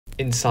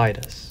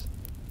Inside us,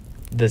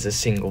 there's a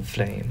single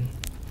flame,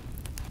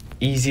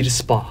 easy to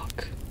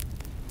spark,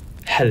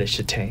 hellish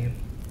to tame.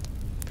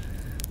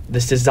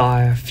 This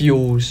desire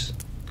fuels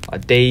our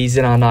days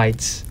and our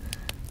nights.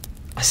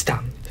 A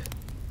stamp,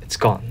 it's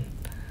gone,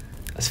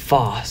 as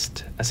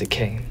fast as it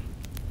came.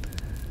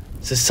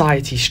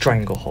 Society's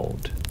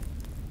stranglehold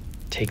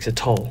takes a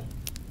toll,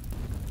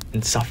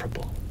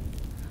 insufferable.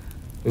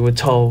 We were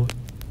told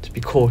to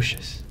be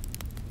cautious,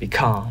 be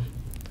calm,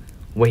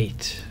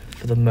 wait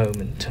for the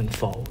moment to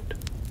unfold.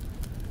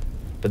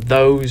 But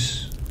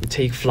those who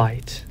take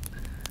flight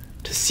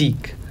to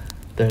seek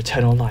the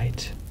eternal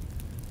light,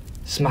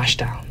 smashed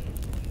down,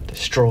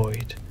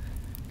 destroyed,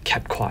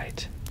 kept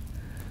quiet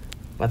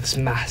by this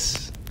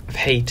mass of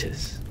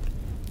haters,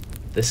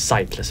 this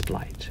sightless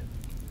blight.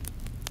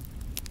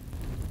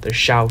 Their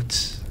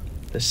shouts,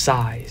 their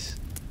sighs,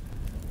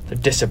 their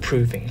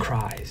disapproving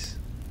cries,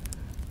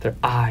 their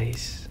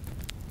eyes,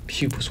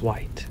 pupils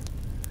white,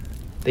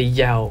 they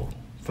yell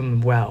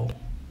from a well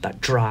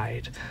that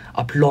dried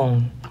up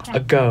long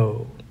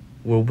ago,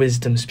 where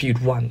wisdom spewed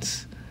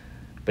once,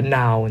 but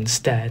now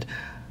instead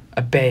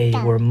a bay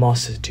where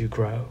mosses do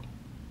grow.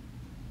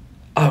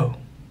 Oh,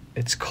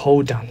 it's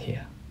cold down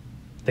here,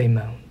 they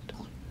moaned.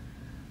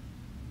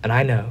 And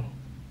I know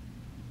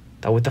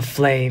that with the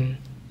flame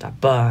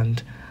that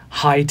burned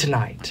high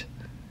tonight,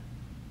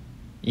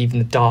 even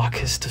the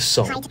darkest of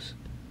souls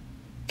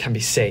can be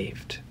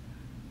saved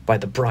by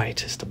the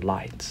brightest of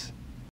lights.